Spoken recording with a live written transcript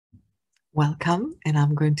Welcome, and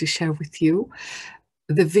I'm going to share with you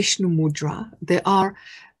the Vishnu Mudra. There are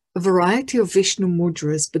a variety of Vishnu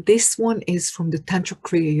Mudras, but this one is from the Tantra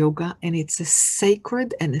Kriya Yoga, and it's a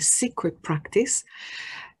sacred and a secret practice.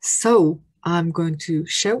 So I'm going to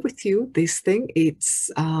share with you this thing. It's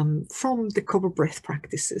from the Cobra Breath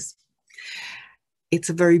practices. It's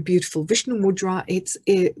a very beautiful Vishnu Mudra.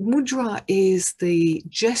 Mudra is the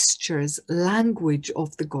gestures, language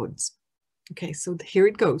of the gods. Okay, so here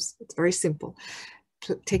it goes. It's very simple.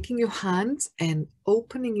 Taking your hands and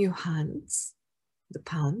opening your hands, the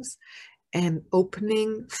palms, and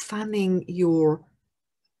opening, fanning your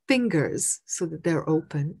fingers so that they're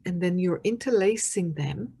open, and then you're interlacing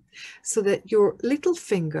them so that your little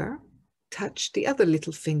finger touch the other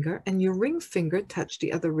little finger and your ring finger touch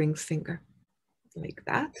the other ring finger, like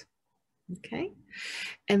that. Okay,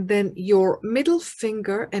 and then your middle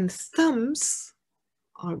finger and thumbs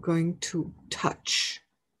are going to touch.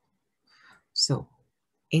 So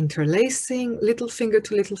interlacing, little finger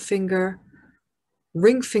to little finger,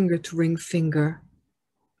 ring finger to ring finger,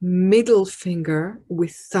 middle finger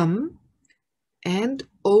with thumb, and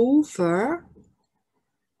over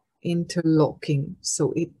interlocking.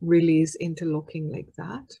 So it really is interlocking like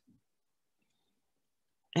that.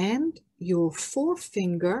 And your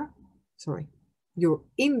forefinger, sorry, your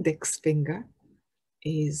index finger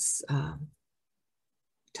is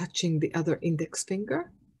touching the other index finger,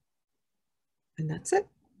 and that's it.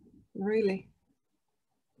 Really,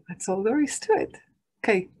 that's all there is to it.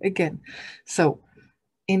 Okay, again, so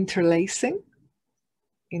interlacing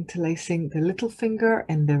the little finger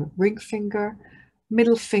and the ring finger,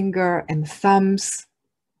 middle finger and thumbs,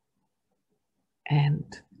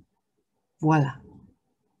 and voila.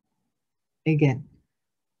 Again,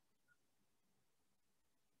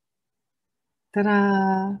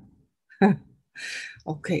 ta-da.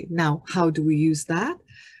 Okay, now how do we use that?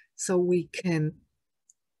 So we can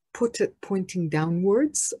put it pointing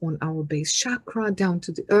downwards on our base chakra, down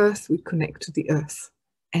to the earth. We connect to the earth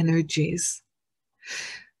energies,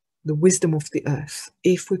 the wisdom of the earth.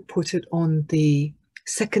 If we put it on the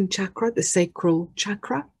second chakra, the sacral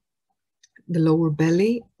chakra, the lower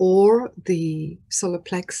belly, or the solar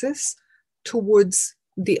plexus, towards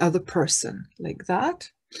the other person, like that,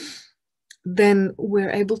 then we're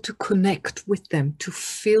able to connect with them, to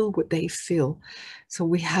feel what they feel. So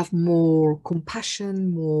we have more compassion,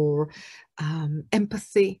 more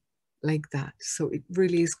empathy, like that. So it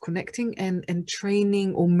really is connecting and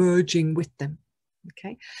training or merging with them.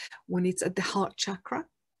 Okay, when it's at the heart chakra,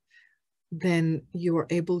 then you are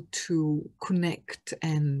able to connect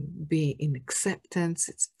and be in acceptance.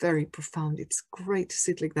 It's very profound. It's great to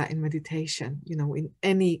sit like that in meditation, you know, in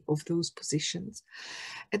any of those positions.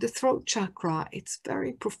 At the throat chakra, it's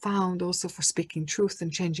very profound also for speaking truth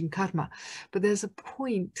and changing karma. But there's a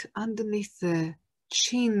point underneath the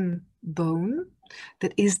chin bone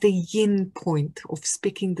that is the yin point of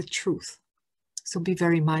speaking the truth. So be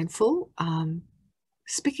very mindful.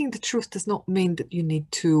 Speaking the truth does not mean that you need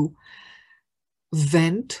to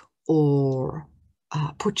vent or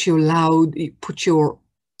put your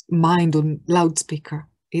mind on loudspeaker.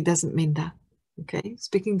 It doesn't mean that. Okay,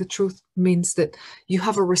 speaking the truth means that you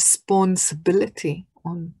have a responsibility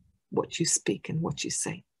on what you speak and what you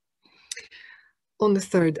say. On the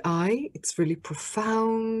third eye, it's really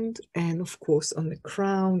profound, and of course on the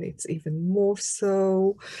crown it's even more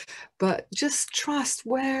so. But just trust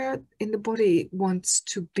where in the body it wants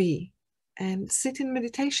to be and sit in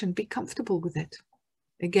meditation. Be comfortable with it.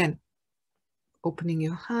 Again, opening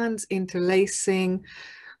your hands, interlacing,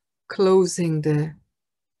 closing the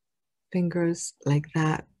fingers like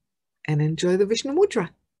that, and enjoy the Vishnu Mudra.